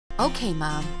Okay,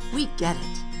 Mom, we get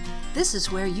it. This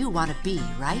is where you want to be,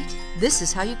 right? This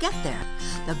is how you get there.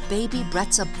 The Baby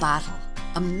Brezza bottle.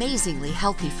 Amazingly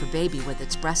healthy for baby with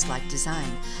its breast-like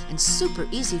design, and super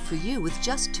easy for you with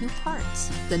just 2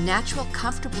 parts. The natural,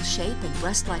 comfortable shape and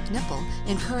breast-like nipple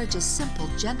encourages simple,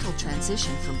 gentle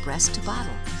transition from breast to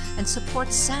bottle and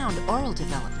supports sound oral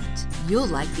development. You'll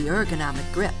like the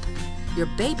ergonomic grip. Your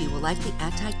baby will like the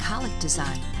anti-colic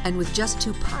design, and with just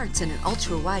 2 parts and an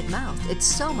ultra-wide mouth, it's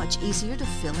so much easier to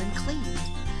fill and clean.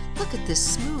 Look at this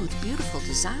smooth, beautiful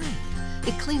design.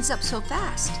 It cleans up so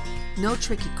fast. No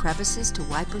tricky crevices to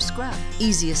wipe or scrub.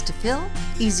 Easiest to fill,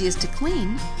 easiest to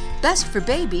clean, best for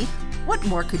baby. What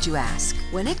more could you ask?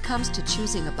 When it comes to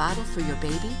choosing a bottle for your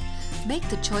baby, make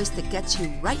the choice that gets you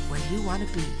right where you want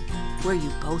to be, where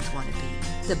you both want to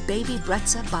be. The Baby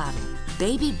Brezza bottle.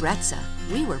 Baby Brezza,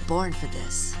 we were born for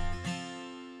this.